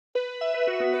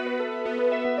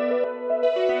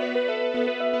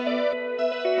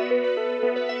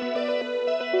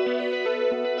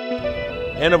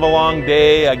End of a long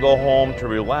day, I go home to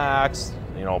relax,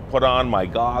 put on my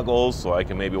goggles so I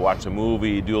can maybe watch a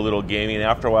movie, do a little gaming.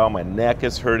 After a while, my neck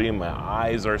is hurting, my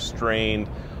eyes are strained.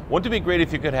 Wouldn't it be great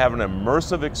if you could have an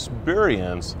immersive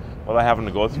experience without having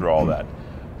to go through all that?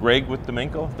 Greg with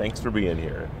Domenico, thanks for being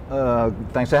here.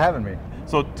 Thanks for having me.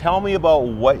 So tell me about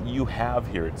what you have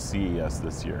here at CES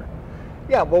this year.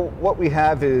 Yeah, well, what we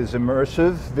have is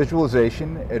immersive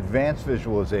visualization, advanced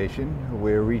visualization.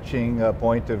 We're reaching a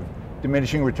point of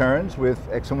diminishing returns with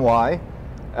X and Y,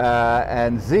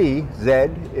 and Z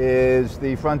is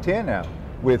the frontier now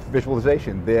with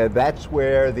visualization. That's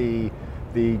where the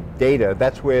data,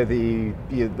 that's where the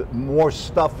more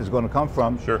stuff is going to come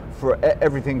from. Sure. For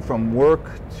everything from work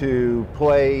to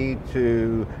play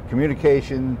to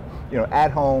communication, at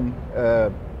home,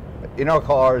 in our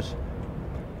cars.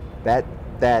 That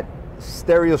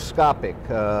stereoscopic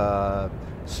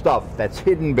stuff that's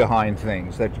hidden behind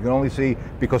things that you can only see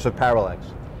because of parallax.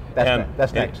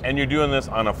 That's next. And you're doing this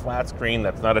on a flat screen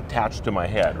that's not attached to my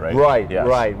head, right? Right, yes.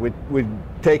 Right. We're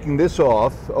taking this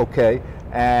off, okay,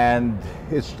 and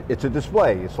it's a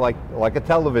display. It's like a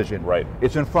television. Right.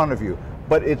 It's in front of you.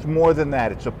 But it's more than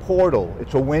that. It's a portal.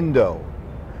 It's a window.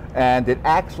 And it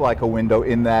acts like a window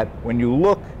in that when you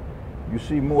look, you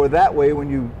see more that way when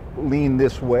you lean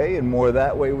this way and more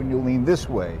that way when you lean this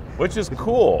way. Which is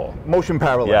cool. Motion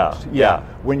parallax. Yeah.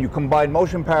 When you combine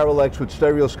motion parallax with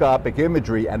stereoscopic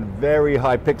imagery and very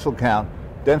high pixel count,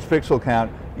 dense pixel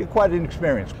count, you're quite an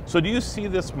experience. So do you see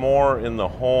this more in the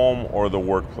home or the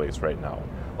workplace right now?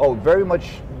 Oh, very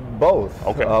much both.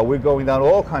 Okay. We're going down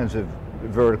all kinds of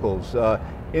verticals.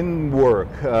 In work,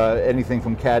 anything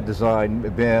from CAD design,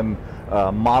 BIM,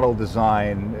 model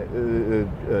design,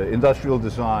 industrial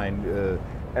design,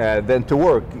 then to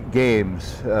work,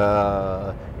 games.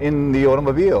 In the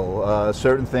automobile,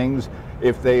 certain things,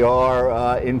 if they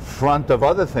are in front of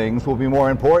other things, will be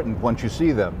more important once you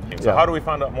see them. So how do we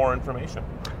find out more information?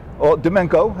 Oh,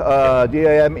 Domenico,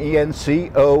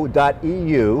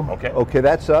 DAMENCO.EU. Okay,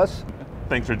 that's us.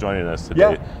 Thanks for joining us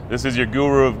today. Yeah. This is your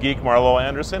guru of geek, Marlo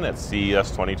Anderson, at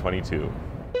CES 2022.